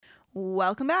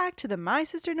Welcome back to the My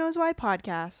Sister Knows Why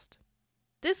podcast.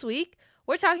 This week,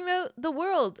 we're talking about the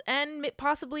world and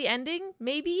possibly ending,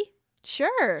 maybe?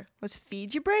 Sure, let's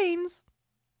feed your brains.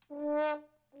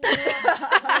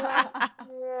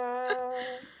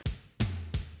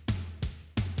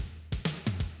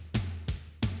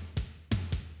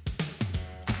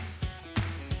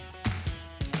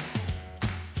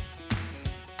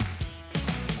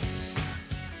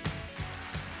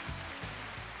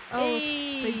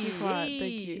 Thank you, Claude.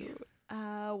 Thank you.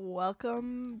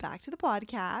 Welcome back to the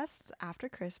podcast after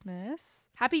Christmas.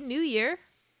 Happy New Year.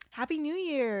 Happy New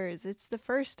Year's. It's the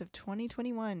 1st of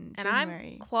 2021, And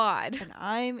January. I'm Claude. And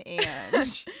I'm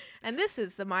Ange. And this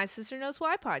is the My Sister Knows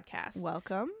Why podcast.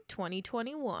 Welcome.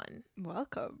 2021.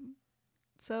 Welcome.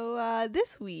 So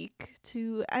this week,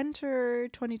 to enter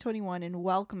 2021 and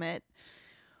welcome it,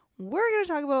 we're going to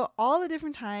talk about all the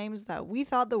different times that we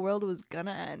thought the world was going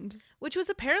to end. Which was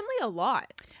apparently a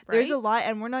lot, right? There's a lot,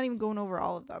 and we're not even going over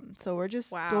all of them. So we're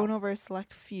just going over a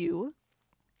select few.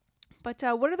 But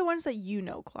what are the ones that you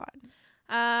know, Claude?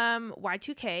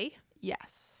 Y2K.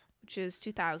 Yes. Which is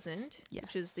 2000. Yes.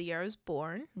 Which is the year I was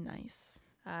born. Nice.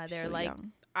 They're so like,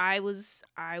 young. I was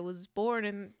born,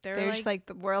 and they're just like,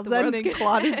 the world's the world's ending.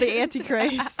 Claude is the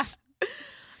Antichrist.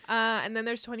 And then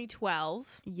there's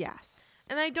 2012. Yes.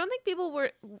 And I don't think people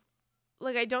were,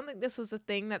 like, I don't think this was a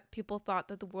thing that people thought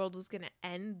that the world was going to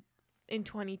end in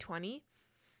 2020.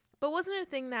 But wasn't it a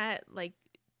thing that, like,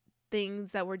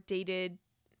 things that were dated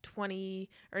 20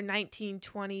 or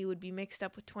 1920 would be mixed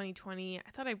up with 2020?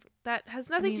 I thought that has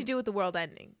nothing to do with the world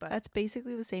ending. But that's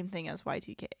basically the same thing as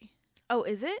Y2K. Oh,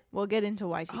 is it? We'll get into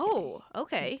Y2K. Oh,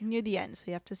 okay. Near the end, so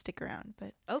you have to stick around.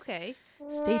 But okay.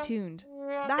 Stay tuned.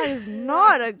 That is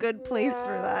not a good place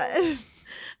for that.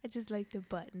 I just like the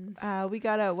buttons. We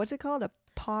got what's it called? A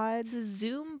pod? It's a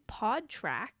Zoom pod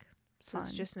track. So Fun.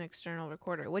 It's just an external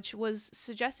recorder, which was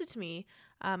suggested to me.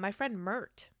 My friend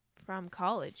Mert from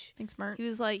college. Thanks, Mert.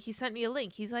 He sent me a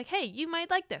link. He's like, hey, you might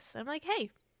like this. I'm like, hey,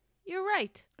 you're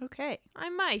right. Okay. I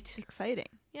might. Exciting.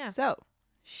 Yeah. So,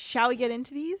 shall we get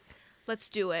into these? Let's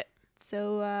do it.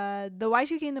 So, the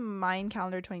Y2K and the Mayan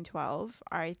calendar 2012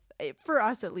 are, for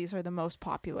us at least, are the most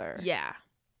popular. Yeah.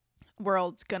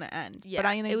 World's gonna end. Yeah.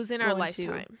 But it was in our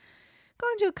lifetime. Go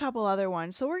into a couple other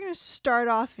ones. So, we're gonna start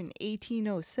off in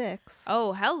 1806.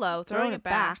 Oh, hello. Throwing it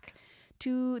back.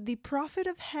 To the Prophet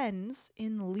of Hens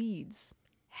in Leeds.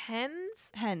 Hens?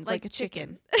 Hens, like a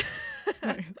chicken.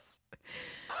 Nice.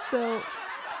 So,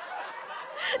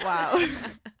 wow.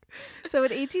 So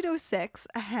in 1806,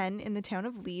 a hen in the town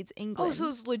of Leeds, England. Oh, so it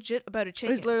was legit about a chicken.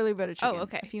 It was literally about a chicken. Oh,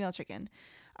 okay. A female chicken.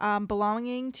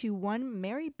 Belonging to one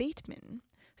Mary Bateman,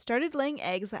 started laying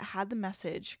eggs that had the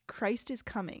message, Christ is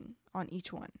coming, on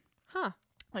each one. Huh.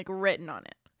 Like written on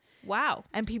it. Wow.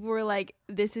 And people were like,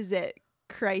 this is it.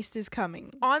 Christ is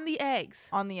coming. On the eggs.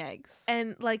 On the eggs.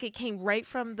 And like it came right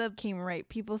from the... Came right.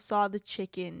 People saw the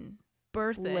chicken...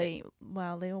 birth egg.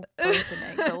 Well, they don't birth an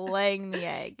egg. They're laying the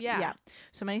egg. Yeah.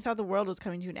 So many thought the world was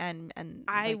coming to an end and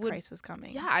Christ was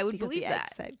coming. Yeah, I would because believe the that.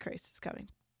 egg said Christ is coming.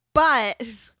 But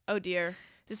oh dear.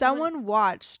 someone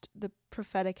watched the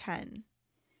prophetic hen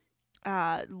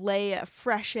lay a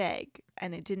fresh egg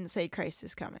and it didn't say Christ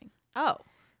is coming. Oh.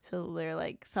 So they're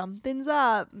like, something's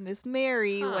up, Miss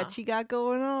Mary. Huh. What you got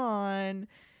going on?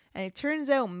 And it turns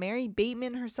out Mary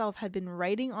Bateman herself had been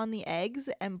writing on the eggs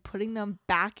and putting them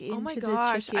back into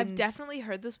the chicken's I've definitely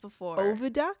heard this before.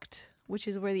 oviduct, which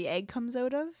is where the egg comes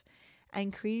out of,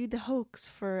 and created the hoax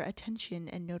for attention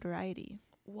and notoriety.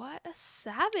 What a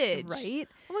savage. Right?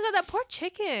 Oh my god, that poor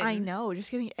chicken. I know,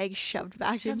 just getting eggs shoved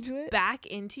back into it. Back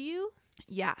into you?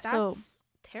 Yeah, That's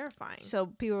terrifying. so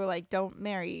people were like, don't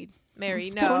Mary,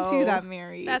 no. don't do that,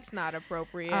 Mary. That's not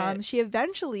appropriate. She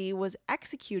eventually was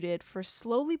executed for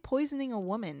slowly poisoning a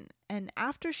woman, and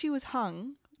after Mary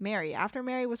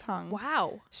was hung,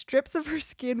 wow. strips of her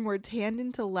skin were tanned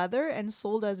into leather and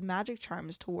sold as magic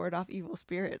charms to ward off evil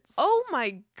spirits. Oh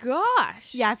my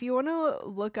gosh. Yeah, if you want to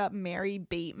look up Mary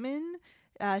Bateman,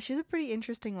 she has a pretty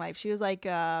interesting life. She was like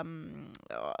a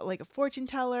fortune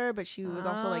teller, but she was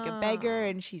also like a beggar,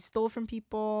 and she stole from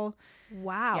people.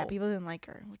 Wow. Yeah, people didn't like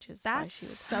her, which is why That's she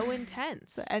was so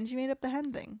intense. and she made up the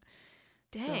hen thing.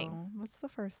 Dang. So, what's the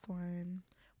first one?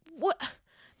 What?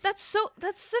 That's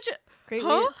such a Great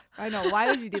huh? way. I know. Why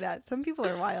would you do that? Some people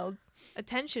are wild.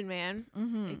 attention, man.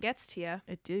 Mm-hmm. It gets to you.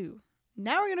 It do.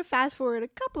 Now we're going to fast forward a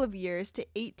couple of years to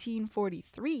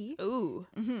 1843. Ooh.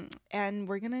 Mm-hmm. And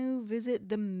we're going to visit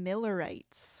the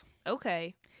Millerites.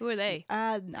 Okay. Who are they?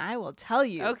 I will tell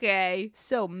you. Okay.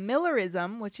 So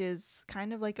Millerism, which is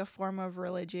kind of like a form of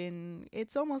religion,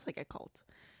 it's almost like a cult,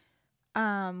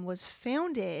 was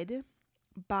founded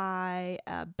by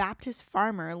a Baptist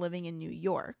farmer living in New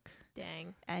York.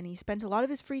 Dang. And he spent a lot of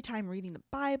his free time reading the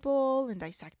Bible and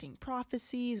dissecting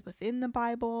prophecies within the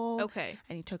Bible. Okay.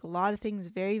 And he took a lot of things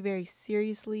very, very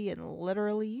seriously and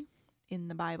literally in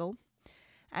the Bible.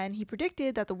 And he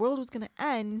predicted that the world was going to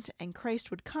end and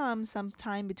Christ would come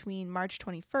sometime between March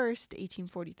 21st,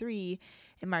 1843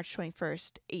 and March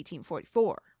 21st,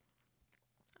 1844.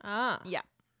 Ah. Yeah.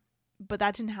 But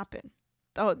that didn't happen.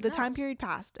 Oh, the No. time period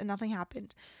passed and nothing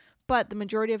happened. But the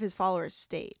majority of his followers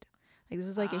stayed. Like, this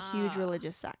was like a huge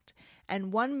religious sect.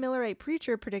 And one Millerite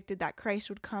preacher predicted that Christ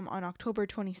would come on October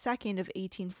 22nd of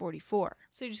 1844.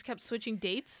 So you just kept switching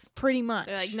dates? Pretty much.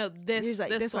 They're like, no, He was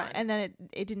like, this one. And then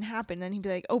it didn't happen. Then he'd be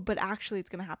like, oh, but actually it's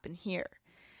going to happen here.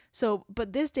 So,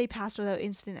 but this day passed without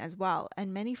incident as well.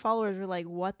 And many followers were like,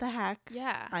 what the heck?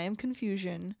 Yeah. I am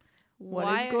confusion. What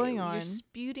Why is going are on? You're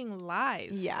spewing lies,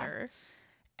 Yeah. sir.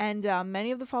 And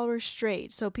many of the followers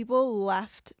strayed. So people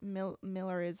left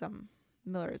Millerism.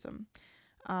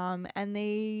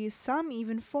 And some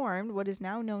even formed what is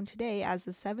now known today as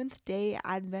the Seventh-day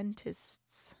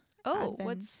Adventists. Oh,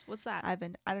 what's that? I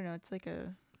don't know. It's like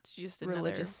a It's just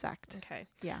religious sect. Okay.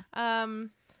 Yeah.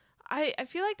 I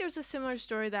feel like there's a similar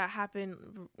story that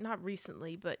happened not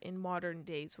recently, but in modern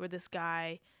days, where this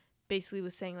guy basically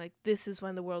was saying like this is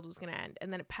when the world was gonna end,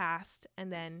 and then it passed,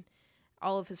 and then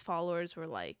all of his followers were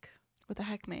like, What the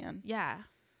heck, man? yeah.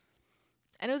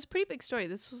 And it was a pretty big story.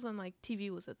 This was when like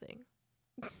TV was a thing.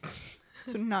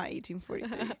 So not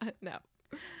 1843. No.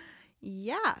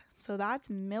 Yeah. So that's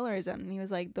Millerism. And he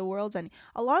was like, the world's ending.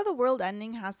 A lot of the world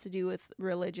ending has to do with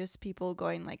religious people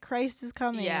going like, Christ is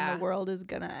coming Yeah. and the world is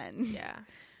gonna end. Yeah.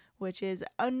 Which is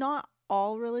not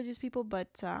all religious people, but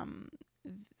some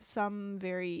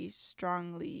very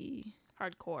strongly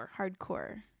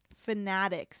hardcore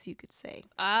fanatics, you could say.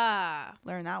 Ah.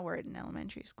 Learn that word in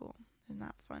elementary school. Isn't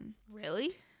that fun?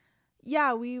 Really?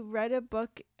 Yeah, we read a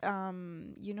book,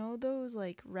 you know those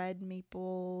like red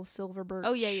maple silver birch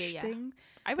yeah. thing?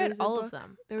 I There read was a all book- of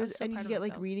them. There I was so and you proud could of get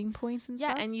like myself. reading points and Yeah,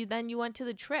 stuff. and you went to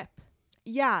the trip.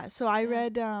 Yeah, so I Yeah.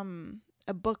 read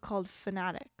a book called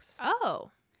Fanatics.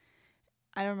 Oh.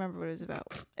 I don't remember what it was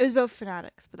about. It was about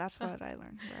fanatics, but that's what I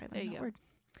learned. Where I There learned you that go. word.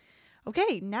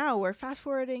 Okay, now we're fast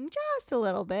forwarding just a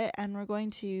little bit, and we're going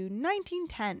to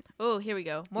 1910. Oh, here we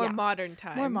go. More Yeah. modern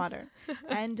times. More modern.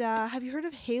 And have you heard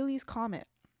of Halley's Comet?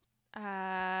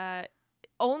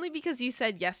 Only because you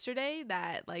said yesterday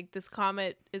that like this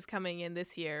comet is coming in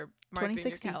this year. Mark it in your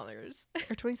 2060. calendars.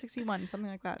 Or 2061, something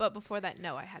like that. But before that,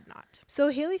 no, I had not. So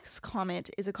Halley's Comet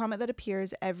is a comet that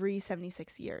appears every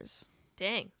 76 years.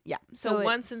 Dang. Yeah. So it-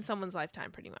 once in someone's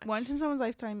lifetime, pretty much. once in someone's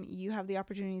lifetime, you have the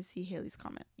opportunity to see Halley's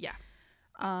Comet. Yeah.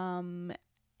 And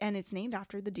it's named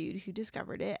after the dude who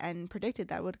discovered it and predicted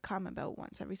that it would come about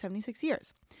once every 76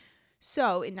 years.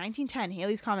 So in 1910,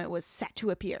 Halley's Comet was set to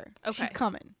appear. Okay. She's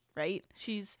coming, right?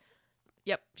 She's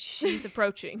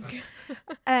approaching.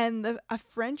 And a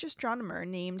French astronomer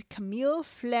named Camille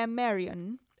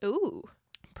Flammarion Ooh.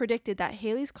 predicted that as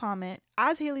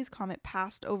Halley's Comet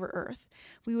passed over Earth,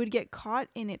 we would get caught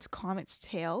in its comet's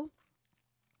tail,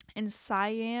 and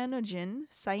cyanogen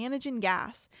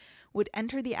gas would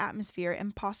enter the atmosphere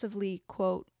and possibly,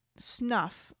 quote,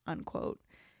 snuff, unquote,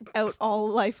 out all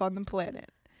life on the planet.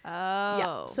 Oh.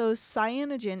 Yeah. So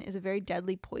cyanogen is a very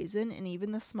deadly poison, and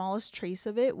even the smallest trace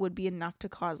of it would be enough to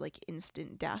cause like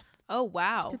instant death. Oh,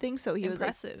 wow. To think so. He was like,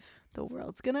 Impressive. the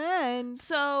world's gonna end.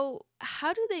 So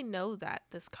how do they know that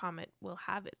this comet will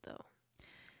have it though?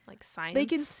 Like science? They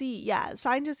can see,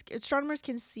 astronomers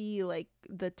can see like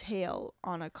the tail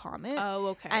on a comet. Oh,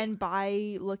 okay. And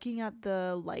by looking at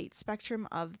the light spectrum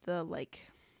of the like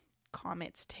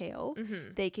comet's tail,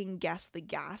 Mm-hmm. they can guess the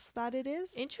gas that it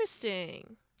is.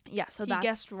 Interesting. Yeah, so He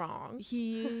guessed wrong.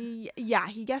 He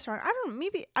guessed wrong.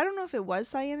 I don't know if it was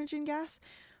cyanogen gas,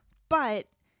 but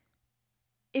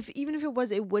even if it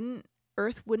was,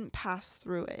 Earth wouldn't pass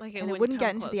through it. Like, it and it wouldn't wouldn't get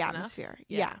come into the close enough? atmosphere.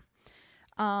 Yeah.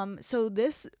 Yeah. So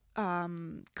this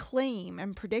claim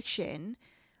and prediction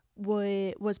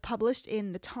was published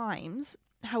in the Times.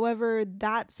 However,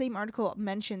 that same article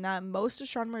mentioned that most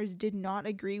astronomers did not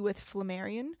agree with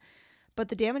Flammarion, but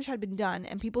the damage had been done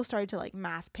and people started to like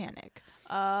mass panic.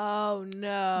 Oh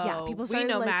no. Yeah, people we started,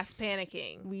 know like- mass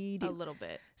panicking We a do. little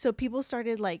bit. So people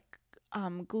started like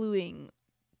gluing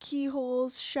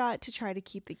keyholes shut to try to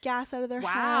keep the gas out of their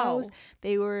house.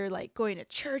 They were like going to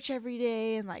church every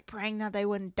day and like praying that they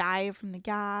wouldn't die from the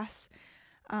gas.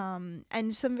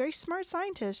 And some very smart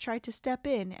scientists tried to step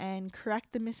in and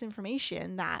correct the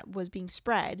misinformation that was being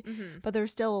spread. Mm-hmm. But there were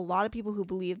still a lot of people who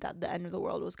believed that the end of the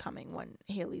world was coming when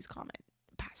Halley's Comet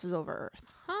passes over Earth.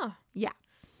 Huh. Yeah.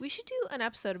 We should do an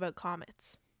episode about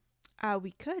comets.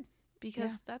 We could.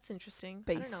 because Yeah. that's interesting.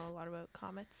 I don't know Space. a lot about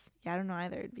comets. Yeah, I don't know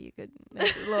either. It'd be a good a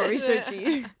little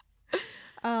researchy.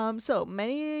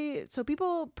 So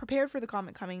people prepared for the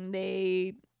comet coming.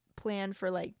 They planned for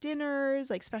like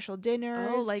dinners, like special dinners.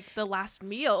 Oh, like the last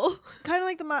meal. kind of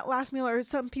like the last meal, or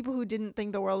some people who didn't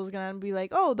think the world was gonna be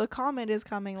like, oh, the comet is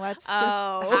coming, let's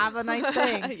just have a nice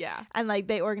thing. Yeah. And like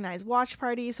they organized watch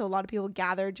parties, so a lot of people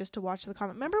gathered just to watch the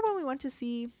comet. Remember when we went to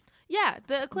see Yeah,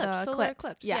 the eclipse, The solar eclipse,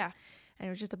 eclipse. yeah. Yeah. and it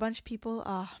was just a bunch of people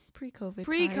pre-COVID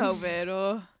Pre-COVID. times.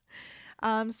 Oh.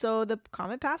 So the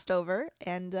comet passed over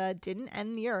and didn't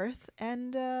end the earth,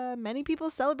 and many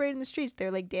people celebrated in the streets. They're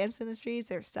like dancing in the streets,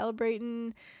 they're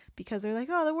celebrating because they're like,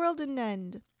 oh, the world didn't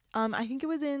end. I think it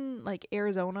was in like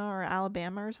Arizona or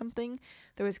Alabama or something.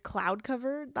 There was cloud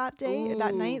cover that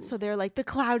night, Ooh. so they're like, the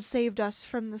cloud saved us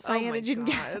from the cyanogen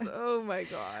gas. Oh my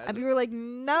god. And people were like,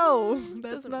 no,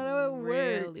 that's Doesn't not how it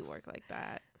really works. work like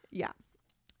that. Yeah.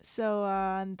 So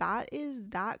that is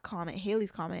that comet,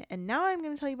 Halley's Comet. And now I'm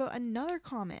going to tell you about another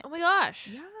comet. Oh my gosh.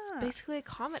 Yeah. It's basically a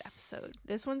comet episode.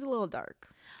 This one's a little dark.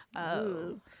 Oh.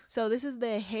 Ooh. So this is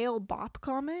the Hale-Bopp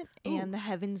Comet and the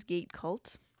Heaven's Gate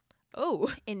cult Oh.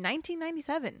 in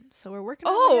 1997. So we're working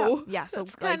our way Oh, up. Yeah, so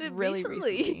that's like kind of really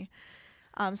recently. recently.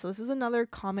 So this is another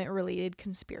comet-related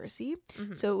conspiracy.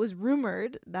 Mhm. So it was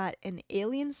rumored that an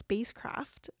alien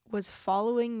spacecraft was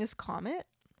following this comet,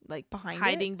 like behind it.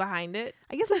 Hiding behind it.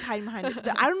 I guess like hiding behind it.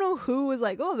 I don't know who was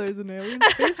like, oh, there's an alien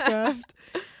spacecraft.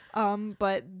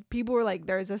 But people were like,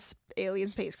 there's a alien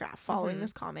spacecraft following Mhm.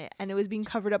 this comet, and it was being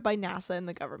covered up by NASA and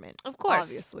the government. Of course.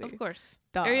 Obviously. Of course.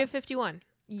 Duh. Area 51.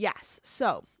 Yes.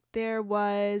 So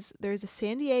there's a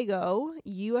San Diego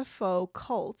UFO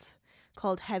cult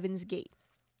called Heaven's Gate.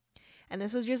 And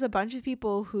this was just a bunch of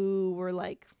people who were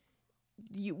like,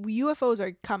 UFOs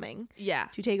are coming Yeah.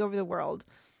 to take over the world.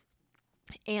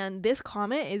 And this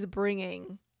comet is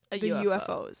bringing A the UFO.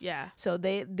 UFOs. Yeah. So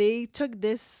they took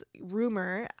this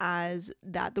rumor as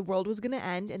that the world was going to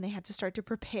end, and they had to start to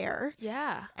prepare.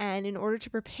 Yeah. And in order to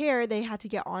prepare, they had to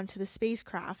get onto the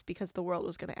spacecraft because the world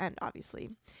was going to end,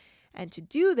 obviously. And to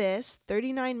do this,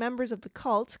 39 members of the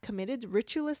cult committed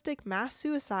ritualistic mass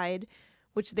suicide,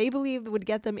 which they believed would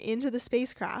get them into the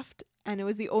spacecraft. And it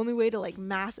was the only way to like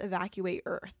mass evacuate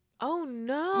Earth. Oh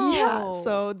no. Yeah.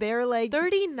 So they're like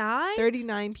 39?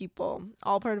 39 people,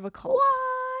 all part of a cult.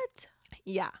 What?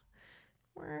 Yeah.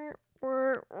 Oh.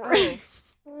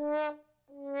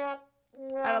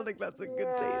 I don't think that's a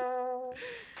good taste.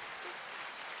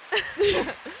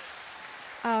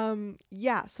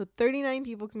 Yeah, so 39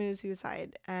 people committed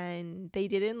suicide, and they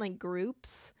did it in like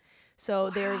groups. So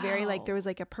they were very like, there was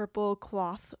like a purple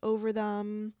cloth over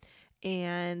them,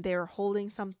 and they were holding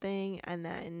something, and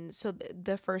then so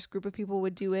the first group of people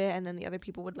would do it, and then the other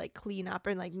people would like clean up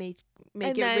and like make And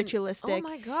it then- ritualistic. Oh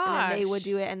my And gosh. then they would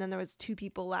do it, and then there was 2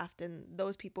 people left, and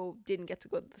those people didn't get to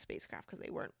go to the spacecraft because they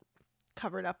weren't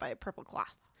covered up by a purple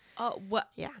cloth. Oh, what?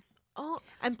 Yeah. Oh,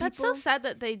 And that's people, so sad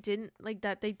that they didn't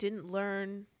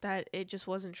learn that it just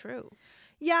wasn't true.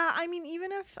 Yeah, I mean,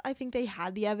 even if I think they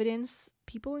had the evidence,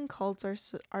 people in cults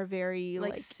are very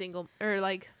Like, like single or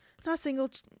like not single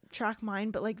track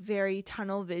mind, but like very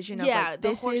tunnel vision of yeah, like, the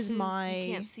this horses, is my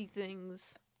you can't see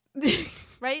things.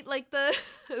 Right? Like the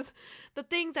the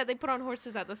things that they put on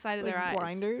horses at the side of like their eyes.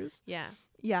 blinders. Yeah.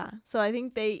 Yeah. So I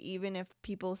think they, even if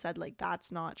people said like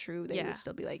that's not true, they Yeah. would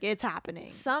still be like, it's happening.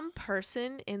 Some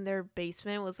person in their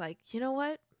basement was like, "You know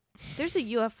what? There's a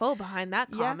UFO behind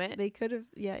that comet." Yeah, they could have.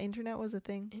 Yeah, internet was a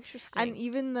thing. Interesting. And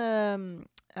even the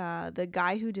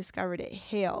guy who discovered it,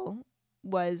 Hale,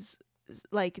 was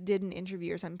like did an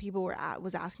interview or something. People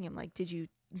was asking him like, did you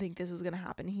think this was gonna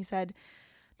happen? He said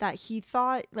that he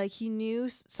thought like he knew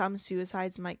some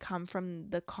suicides might come from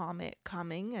the comet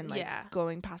coming and like Yeah.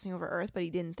 passing over Earth, but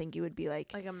he didn't think it would be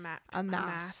like like a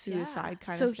mass suicide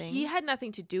kind so of thing. he had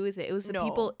nothing to do with it. It was the No.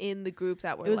 people in the group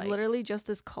that were it was like, literally just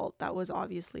this cult that was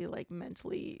obviously like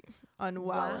mentally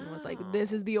unwell and was like,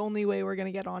 this Wow. is the only way we're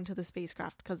gonna get onto the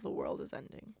spacecraft because the world is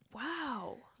ending.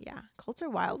 wow. Yeah, cults are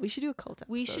wild. We should do a cult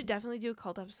episode. We should definitely do a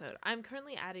cult episode. I'm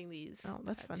currently adding these Oh,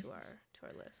 that's fun. to our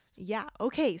list. Yeah.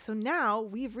 Okay. So now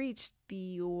we've reached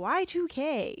the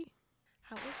Y2K.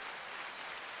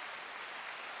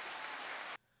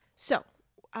 So,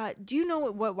 do you know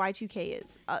what Y2K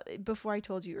is? Before I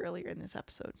told you earlier in this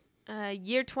episode.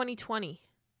 Year 2020.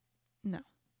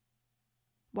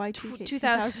 Y2K.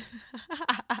 2000.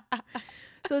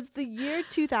 So it's the year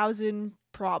 2000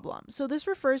 problem. So this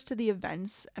refers to the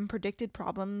events and predicted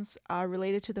problems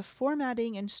related to the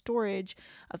formatting and storage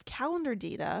of calendar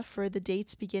data for the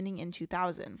dates beginning in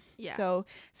 2000. Yeah. So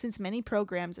since many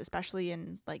programs, especially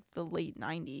in like the late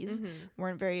 90s,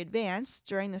 weren't very advanced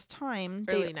during this time,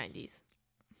 Early 90s.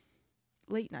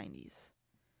 Late 90s.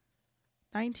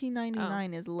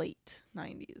 1999 is late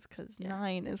 90s because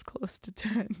 9 is close to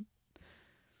 10.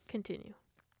 Continue.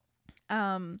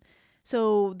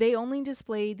 So they only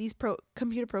displayed, these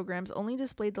computer programs only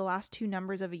displayed the last 2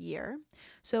 numbers of a year.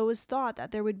 So it was thought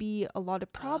that there would be a lot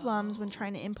of problems when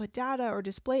trying to input data or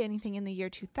display anything in the year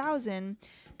 2000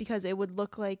 because it would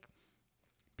look like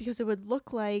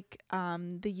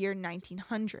the year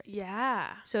 1900. Yeah.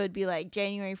 So it'd be like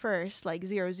January 1st, like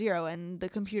 00, and the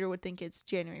computer would think it's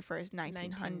January 1st,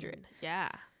 1900. Yeah.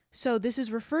 So this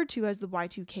is referred to as the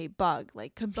Y2K bug.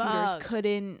 Like computers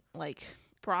couldn't like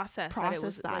process that it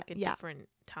was that. like a different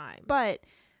time. But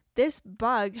this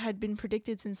bug had been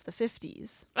predicted since the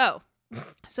 50s. Oh.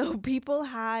 So people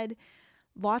had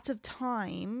lots of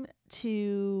time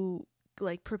to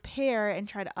like prepare and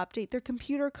try to update their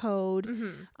computer code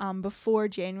before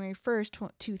January 1st,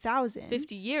 2000.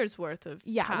 50 years worth of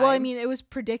time. Well, I mean, it was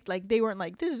like they weren't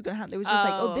like this is going to happen. It was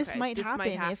just this might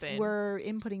happen if we're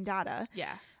inputting data.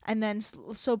 Yeah. And then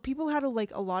so people had a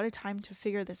lot of time to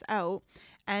figure this out,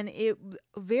 and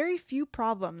very few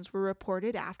problems were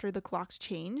reported after the clocks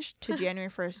changed to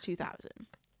January 1st, 2000.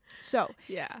 So,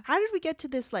 how did we get to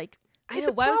this like it's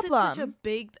a why problem, was it such a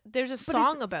big there's a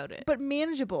song about it. But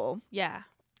manageable. Yeah.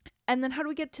 And then how do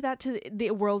we get to that to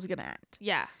the world's going to end?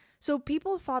 Yeah. So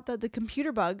people thought that the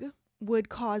computer bug would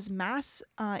cause mass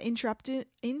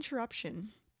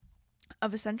interruption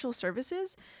of essential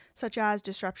services, such as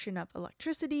disruption of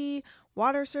electricity,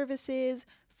 water services,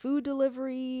 food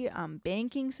delivery,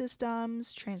 banking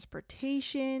systems,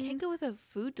 transportation. Can't go with a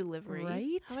food delivery.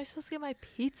 Right? How am I supposed to get my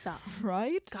pizza?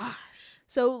 Right? Gosh.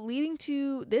 So leading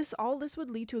to this, all this would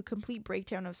lead to a complete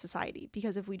breakdown of society,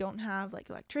 because if we don't have like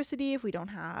electricity, if we don't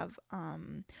have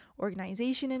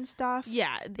organization and stuff,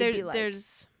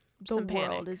 there's the some world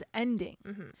panic. is ending.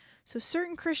 So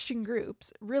certain Christian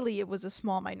groups, really it was a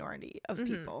small minority of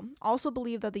people, also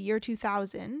believed that the year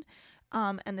 2000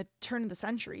 and the turn of the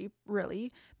century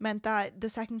really meant that the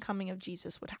second coming of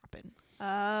Jesus would happen.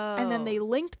 Oh. And then they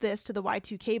linked this to the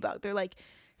Y2K bug. They're like,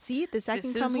 see, the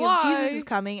second coming of Jesus is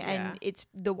coming, and it's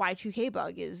the Y2K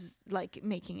bug is like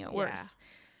making it worse.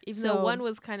 Even though one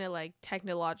was kind of like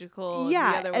technological, yeah,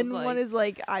 and the other was and one is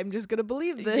like, I'm just gonna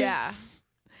believe this. Yeah.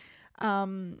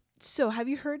 So have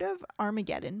you heard of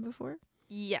Armageddon before?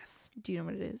 Yes. Do you know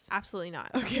what it is? Absolutely not.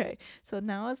 Okay, so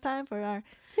now it's time for our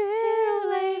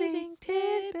titillating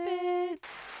tidbit.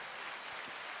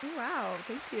 Wow,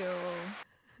 thank you.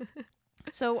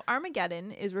 So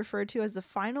Armageddon is referred to as the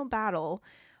final battle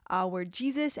where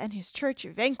Jesus and his church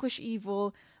vanquish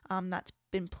evil that's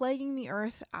been plaguing the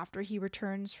earth after he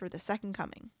returns for the second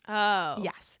coming. Oh.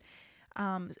 Yes.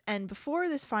 And before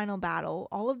this final battle,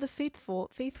 all of the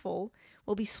faithful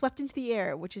will be swept into the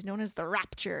air, which is known as the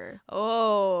rapture.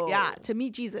 Oh. Yeah, to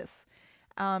meet Jesus.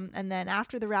 And then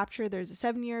after the rapture, there's a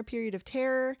 7-year period of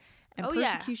terror and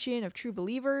persecution of true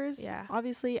believers,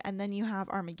 obviously. And then you have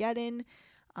Armageddon.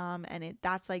 And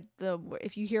that's like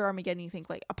if you hear Armageddon, you think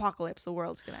like apocalypse, the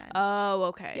world's gonna end. Oh,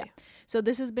 okay. Yeah. So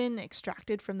this has been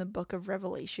extracted from the book of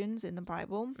Revelations in the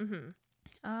Bible.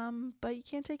 But you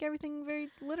can't take everything very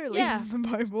literally in the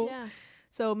Bible. Yeah.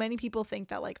 So many people think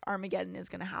that like Armageddon is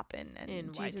gonna happen and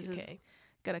in Jesus Y2K. is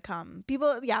gonna come.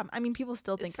 People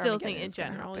still think Armageddon in is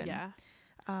general, gonna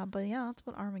happen. But yeah, that's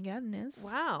what Armageddon is.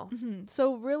 Wow.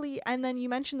 So really, and then you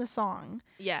mentioned the song.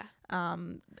 Yeah.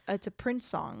 It's a Prince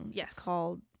song. Yes.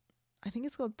 I think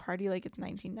it's called Party Like It's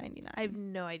 1999. I have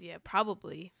no idea.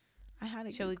 Probably. I had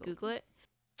it. Shall we Google it?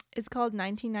 It's called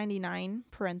 1999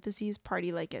 parentheses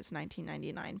Party Like It's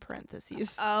 1999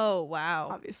 parentheses. Oh, wow.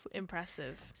 Obviously.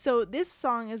 Impressive. So this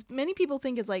song, is many people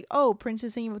think, is like, oh, Prince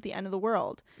is singing about the end of the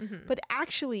world. But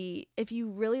actually, if you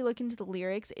really look into the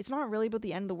lyrics, it's not really about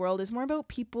the end of the world. It's more about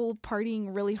people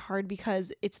partying really hard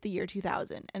because it's the year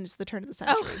 2000 and it's the turn of the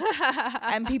century.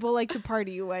 And people like to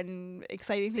party when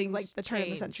exciting things like the turn of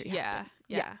the century happen.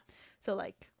 Yeah. So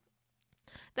like,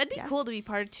 that'd be cool to be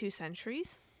part of 2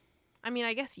 centuries. I mean,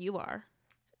 I guess you are.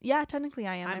 Yeah, technically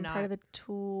I am. I'm part of the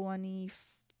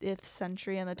 25th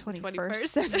century and the 21st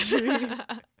century.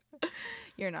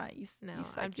 You're not. You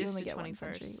suck. I'm just only the get 21st. 1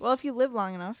 century. Well, if you live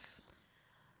long enough.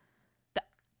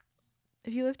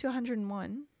 If you live to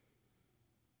 101.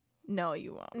 No,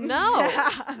 you won't.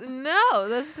 No,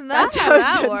 that's not how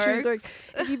that works.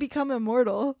 If you become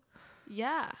immortal.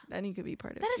 Yeah. Then you could be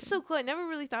part of it. That is so cool. I never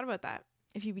really thought about that.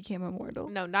 If you became immortal.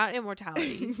 No, not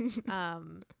immortality.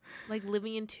 Like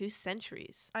living in 2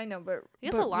 centuries. I know, but I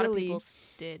guess but a lot really, of people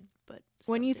did, but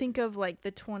when some you didn't. think of like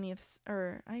the 20th,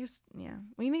 or I guess, yeah,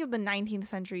 when you think of the 19th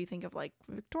century, you think of like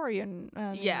Victorian.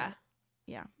 Yeah,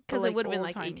 Yeah. because But, it would have been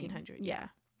like old-timey. 1800. Yeah.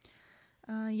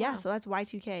 Yeah. Yeah, Wow. so that's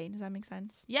Y2K. Does that make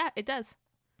sense? Yeah, it does.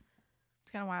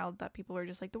 It's kind of wild that people were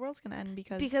just like, the world's going to end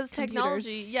because computers.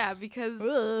 Technology. Yeah, because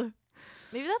Ugh.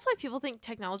 maybe that's why people think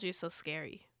technology is so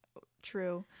scary.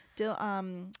 True.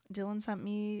 Dylan sent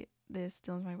me this.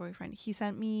 Dylan's my boyfriend. He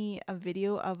sent me a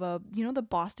video of the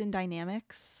Boston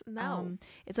Dynamics. No.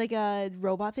 It's like a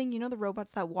robot thing. You know the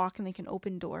robots that walk and they can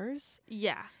open doors?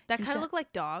 Yeah, that He kind of said- look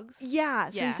like dogs.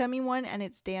 Yeah. So Yeah. he sent me one and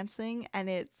it's dancing and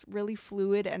it's really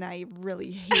fluid and I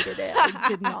really hated it. I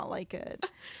did not like it.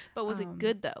 But was it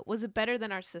good though? Was it better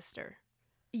than our sister?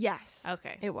 Yes.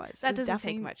 Okay. It was. That It was doesn't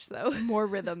take definitely much though. more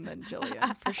rhythm than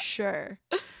Jillian, for sure.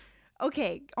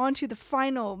 Okay, on to the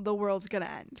final, the world's gonna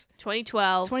end.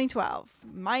 2012. 2012,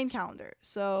 Mayan calendar.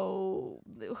 So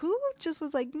who just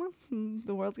was like,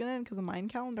 the world's gonna end because the Mayan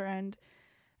calendar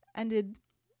ended.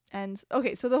 And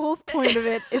okay, so the whole point of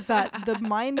it is that the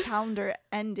Mayan calendar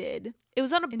ended. It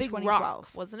was on a in big 2012. rock,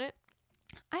 wasn't it?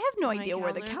 I have no Mayan idea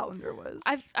where the calendar? calendar was.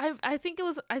 I think it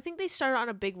was. I think they started on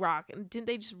a big rock, and didn't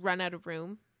they just run out of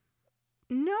room?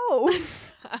 No,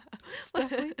 it's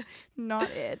definitely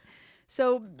not it.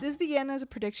 So this began as a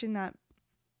prediction that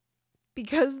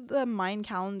because the Mayan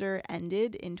calendar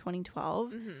ended in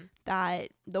 2012, Mm-hmm. that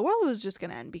the world was just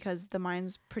gonna end because the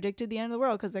Mayans predicted the end of the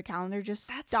world because their calendar just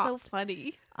That's stopped. so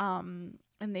funny.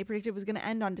 And they predicted it was gonna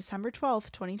end on December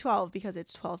 12th, 2012 because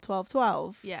it's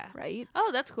 12/12/12. Yeah. Right?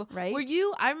 Oh, that's cool. Right? Were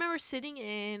you? I remember sitting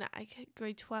in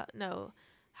grade 12. No,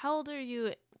 how old are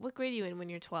you? What grade are you in when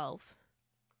you're 12?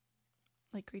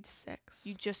 Like grade 6.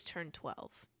 You just turned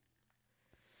 12.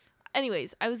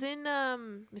 Anyways, I was in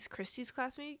Miss Christie's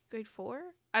class, maybe grade 4.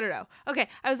 I don't know. Okay,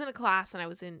 I was in a class and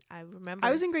I remember.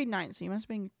 I was in grade 9, so you must have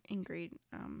been in grade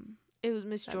It was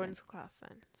Miss 7. Jordan's class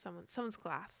then. Someone's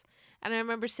class, and I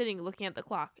remember sitting looking at the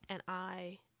clock, and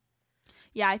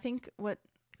Yeah, I think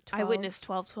I witnessed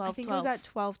 12, 12, I think 12. it was at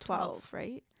 12/12,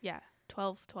 right? Yeah,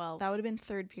 12, 12. That would have been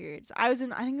third periods. I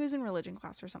think it was in religion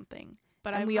class or something.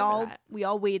 But And I we remember all that. we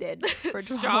all waited for 12,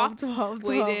 Stopped, 12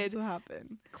 waited. to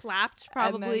happen. Clapped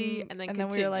probably, and then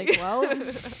we were like,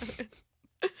 continued.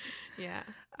 well, yeah,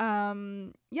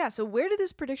 yeah. So where did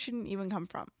this prediction even come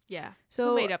from? yeah. So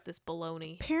Who made up this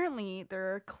baloney? apparently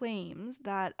there are claims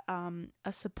that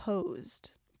a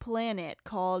supposed planet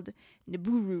called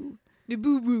Nibiru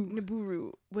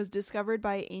was discovered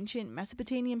by ancient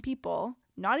Mesopotamian people.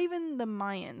 Not even the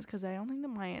Mayans, because I don't think the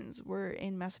Mayans were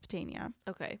in Mesopotamia.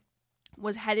 Okay.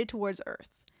 Was headed towards Earth.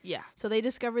 Yeah. So they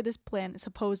discovered this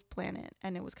supposed planet,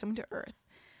 and it was coming to Earth.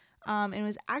 And it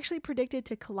was actually predicted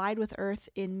to collide with Earth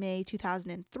in May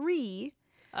 2003.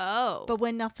 Oh. But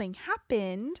when nothing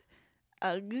happened,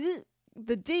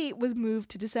 the date was moved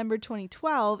to December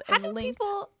 2012 how and do linked.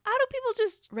 people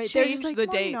just Right, they're change just like, the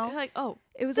well, you date? know, They're like, oh,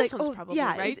 It was this like, one's oh, probably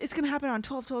yeah, right. it's going to happen on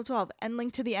 12/12/12 and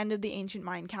linked to the end of the ancient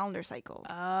Mayan calendar cycle.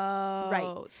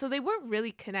 oh, So they weren't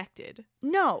really connected.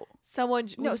 No. Someone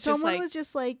was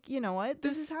just like, you know what?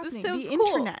 This is happening. sounds The cool.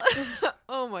 internet.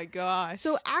 Oh my gosh.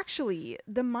 So actually,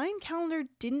 the Mayan calendar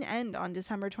didn't end on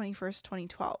December 21st,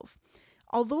 2012.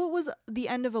 Although it was the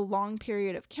end of a long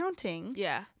period of counting,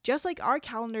 yeah. just like our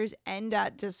calendars end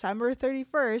at December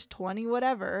 31st, 20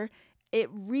 whatever,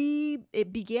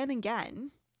 it began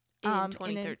again In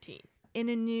 2013. in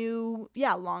a new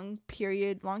long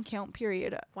count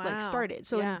period Wow. started.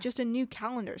 So Yeah. just a new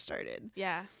calendar started.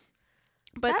 Yeah.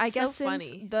 But I That's so guess since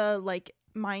funny. the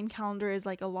Mayan calendar is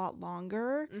a lot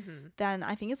longer Mm-hmm. than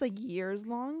I think it's years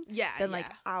long Yeah. than yeah.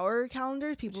 our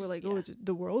calendars, people Which were is- like, oh,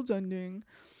 the world's ending.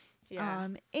 Yeah.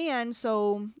 And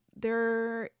so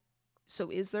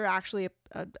is there actually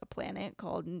a planet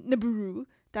called Nibiru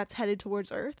that's headed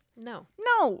towards Earth? no.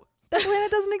 No, that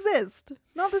planet doesn't exist.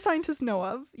 Not that scientists know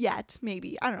of yet.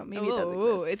 Maybe, I don't know. Maybe it does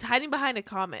exist. It's hiding behind a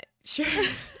comet. Sure,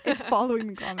 it's following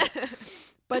the comet.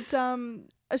 But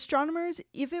astronomers,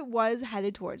 if it was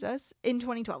headed towards us in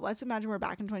 2012, let's imagine we're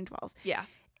back in 2012. Yeah.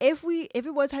 If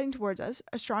it was heading towards us,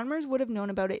 astronomers would have known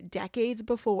about it decades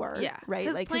before. Yeah. Right.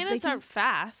 Because planets aren't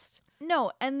fast.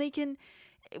 No, and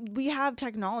we have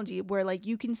technology where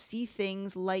you can see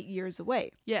things light years away.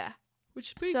 Yeah. Which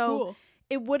is pretty So, cool.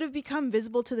 It would have become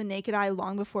visible to the naked eye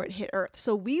long before it hit Earth.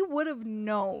 So we would have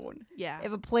known Yeah.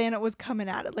 if a planet was coming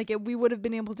at it. We would have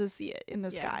been able to see it in the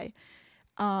Yeah. sky.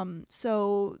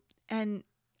 And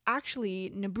actually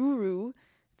Nibiru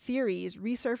theories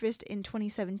resurfaced in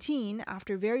 2017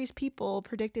 after various people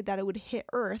predicted that it would hit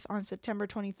Earth on September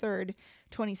 23rd,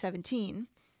 2017.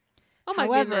 Oh my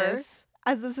However, goodness.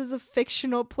 As this is a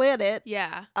fictional planet,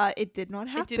 Yeah. it did not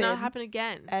happen. It did not happen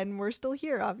again. And we're still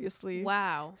here, obviously.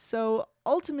 Wow. So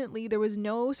ultimately, there was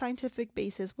no scientific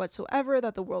basis whatsoever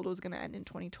that the world was going to end in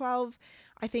 2012.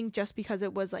 I think just because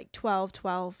it was like 12,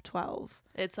 12, 12.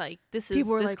 It's like this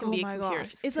People were this like, can oh be a my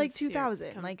gosh. It's like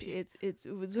 2000. Like it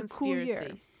was a cool year.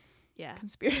 Conspiracy. Yeah.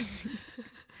 Conspiracy.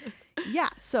 Yeah.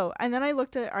 So, and then I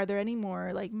looked at, are there any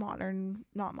more like not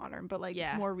modern, but like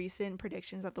more recent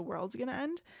predictions that the world's going to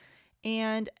end?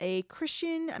 And a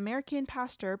Christian American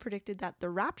pastor predicted that the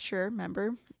rapture,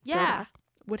 remember? Yeah.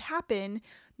 Would happen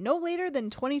no later than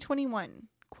 2021.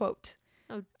 Quote.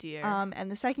 Oh dear.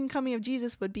 And the second coming of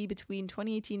Jesus would be between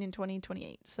 2018 and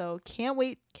 2028. So can't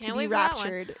wait to be wait for that one.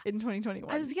 raptured in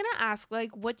 2021. I was gonna ask,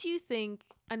 like, what do you think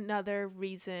another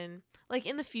reason, like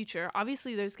in the future?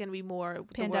 Obviously, there's gonna be more.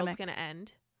 The world's gonna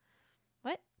end.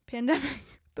 What? Pandemic.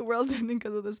 The world's ending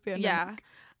because of this pandemic.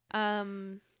 Yeah.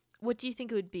 What do you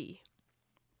think it would be?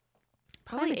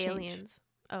 Probably aliens.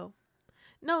 Oh.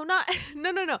 No, not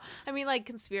no. I mean, like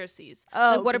conspiracies.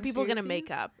 Oh, like, what are people gonna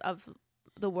make up of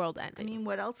the world ending? I mean,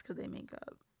 what else could they make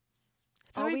up?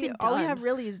 It's already been all we done. have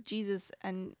really is Jesus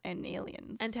and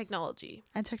aliens and technology.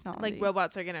 Like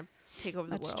robots are gonna take over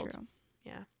the That's world. True.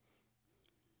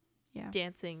 Yeah.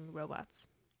 Dancing robots.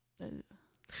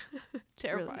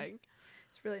 Terrifying.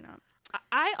 It's really not.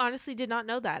 I honestly did not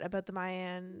know that about the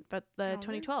Mayan, but the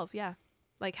 2012. Yeah,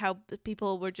 like how the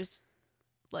people were just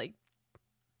like,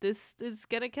 this is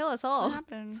gonna kill us all. It's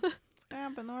gonna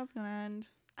happen. The world's gonna end.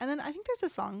 And then I think there's a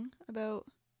song about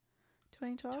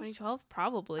 2012. 2012,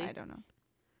 probably. I don't know.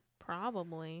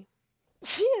 Probably.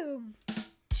 Phew.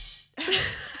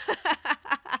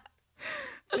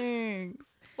 Thanks.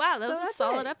 Wow, that was a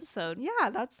solid episode. Yeah,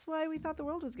 that's why we thought the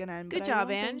world was gonna end. Good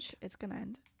job, Ange. It's gonna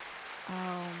end.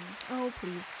 Oh,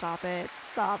 please stop it.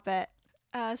 Stop it.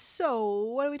 So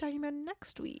what are we talking about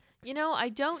next week? You know, I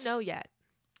don't know yet.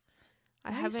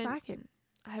 I haven't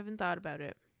thought about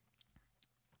it.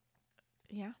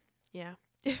 Yeah. Yeah.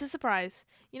 It's a surprise.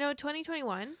 You know,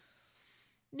 2021,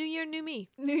 new year, new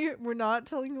me. New year. We're not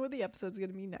telling you what the episode's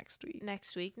going to be next week.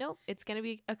 Nope. It's going to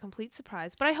be a complete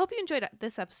surprise. But I hope you enjoyed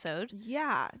this episode.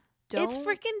 Yeah. It's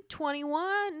freaking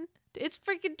 21. It's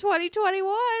freaking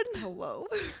 2021. Hello.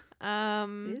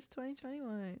 It is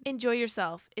 2021. Enjoy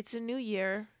yourself. It's a new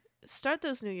year. Start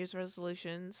those New Year's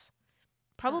resolutions.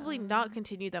 Probably not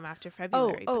continue them after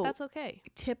February, but that's okay.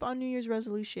 Tip on New Year's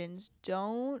resolutions: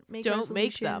 don't make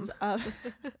them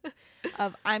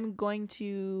of I'm going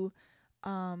to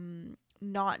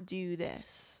not do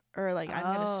this, or like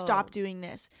I'm going to stop doing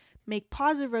this. Make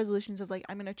positive resolutions of like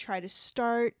I'm going to try to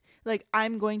start, like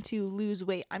I'm going to lose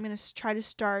weight. I'm going to try to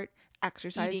start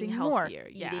exercising more,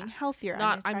 eating healthier.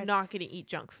 I'm not going to eat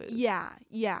junk food. Yeah.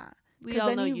 We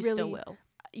all know you still will.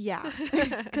 Yeah,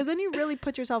 because then you really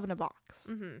put yourself in a box.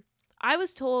 Mm-hmm. I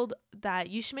was told that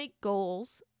you should make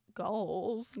goals. At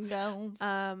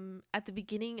the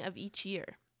beginning of each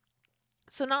year.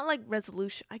 So not like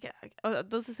resolution. Are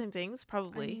those the same things?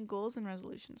 Probably. I mean, goals and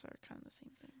resolutions are kind of the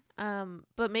same thing.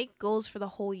 But make goals for the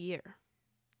whole year.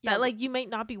 Yeah, that like you might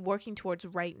not be working towards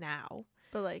right now,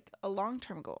 but like a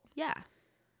long-term goal. Yeah.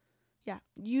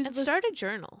 Start a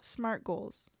journal. SMART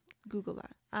goals. Google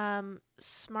that.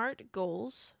 SMART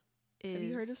goals is. Have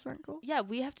you heard of SMART goals? Yeah,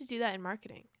 we have to do that in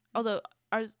marketing. Although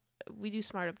we do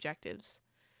SMART objectives.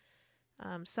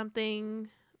 Something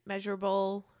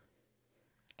measurable,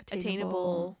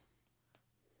 attainable.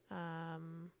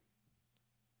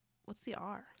 What's the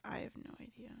R? I have no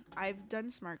idea. I've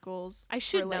done SMART goals. I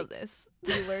should know this.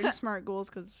 We learned SMART goals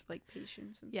because like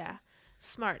patience and stuff.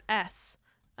 SMART S.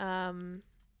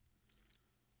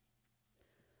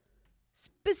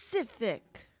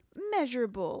 Specific,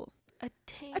 measurable,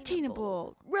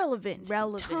 attainable, relevant,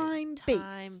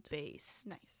 time-based.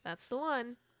 Nice. That's the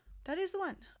one. That is the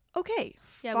one. Okay.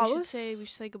 Yeah, we should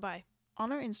say goodbye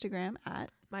on our Instagram at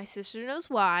My Sister Knows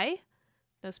Why.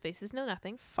 No spaces, no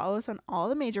nothing. Follow us on all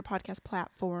the major podcast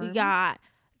platforms. We got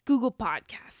Google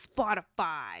Podcasts,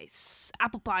 Spotify,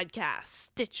 Apple Podcasts,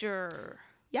 Stitcher.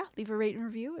 Yeah, leave a rate and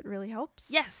review. It really helps.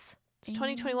 Yes. It's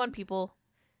 2021, people.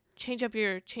 Change up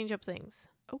things.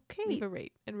 Okay. Leave a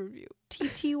rate and review.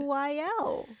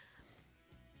 TTYL.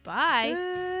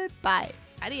 Bye. Goodbye.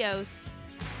 Adios.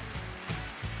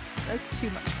 That's too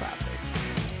much clapping.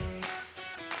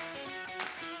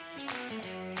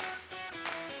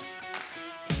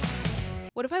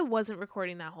 What if I wasn't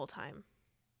recording that whole time?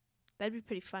 That'd be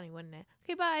pretty funny, wouldn't it?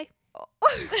 Okay, bye.